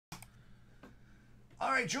All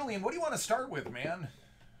right, Julian, what do you want to start with, man?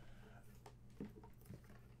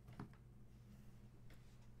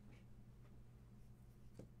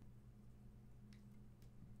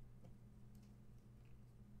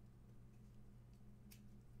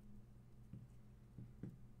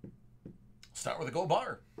 Start with a gold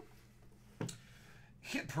bar.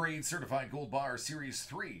 Hit Parade Certified Gold Bar Series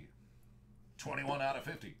 3. 21 out of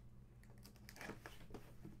 50.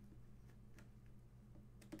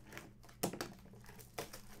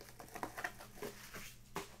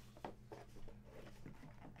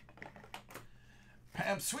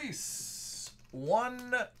 Pam Suisse.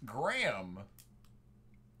 1 gram.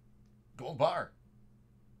 Gold bar.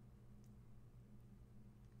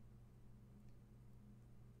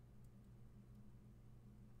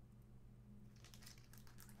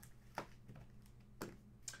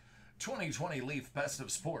 '20 Leaf Best of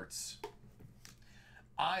Sports.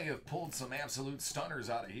 I have pulled some absolute stunners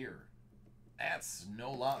out of here. That's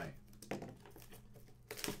no lie.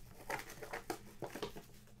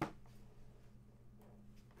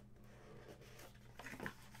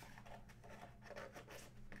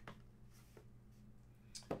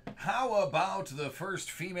 How about the first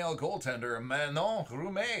female goaltender, Manon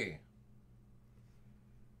Roumet?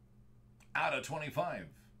 Out of 25.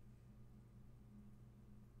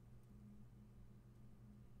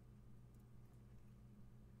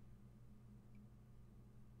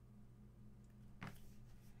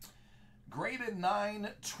 Graded 9,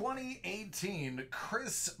 2018,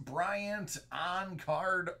 Chris Bryant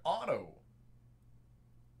on-card auto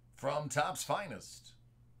from Topps Finest.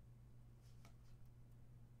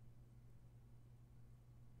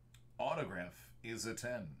 Autograph is a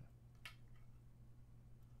 10.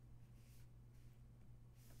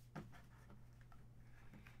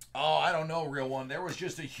 Oh, I don't know, real one. There was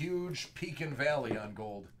just a huge peak and valley on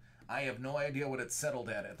gold. I have no idea what it's settled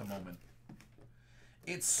at the moment.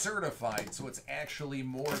 It's certified, so it's actually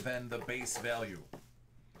more than the base value.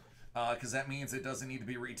 Because that means it doesn't need to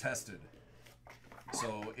be retested.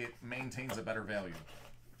 So it maintains a better value.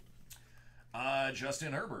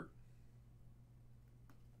 Justin Herbert.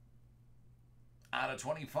 Out of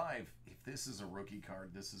 25. If this is a rookie card,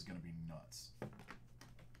 this is going to be nuts.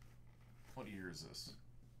 What year is this?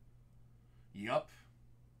 Yup.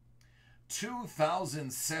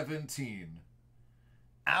 2017.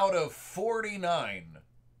 Out of 49.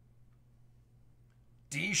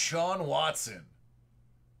 Deshaun Watson.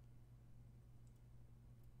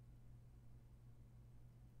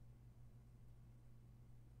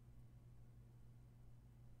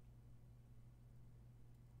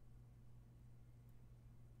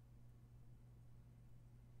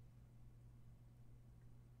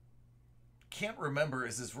 Can't remember,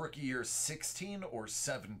 is his rookie year 16 or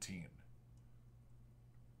 17?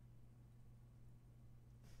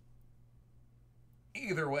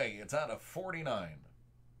 Either way, it's out of 49.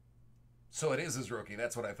 So it is his rookie.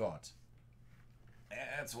 That's what I thought.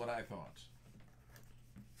 That's what I thought.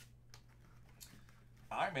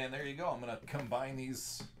 All right, man, there you go. I'm going to combine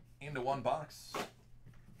these into one box.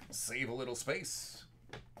 Save a little space.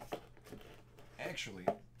 Actually,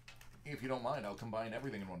 if you don't mind, I'll combine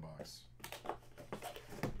everything in one box.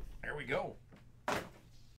 There we go.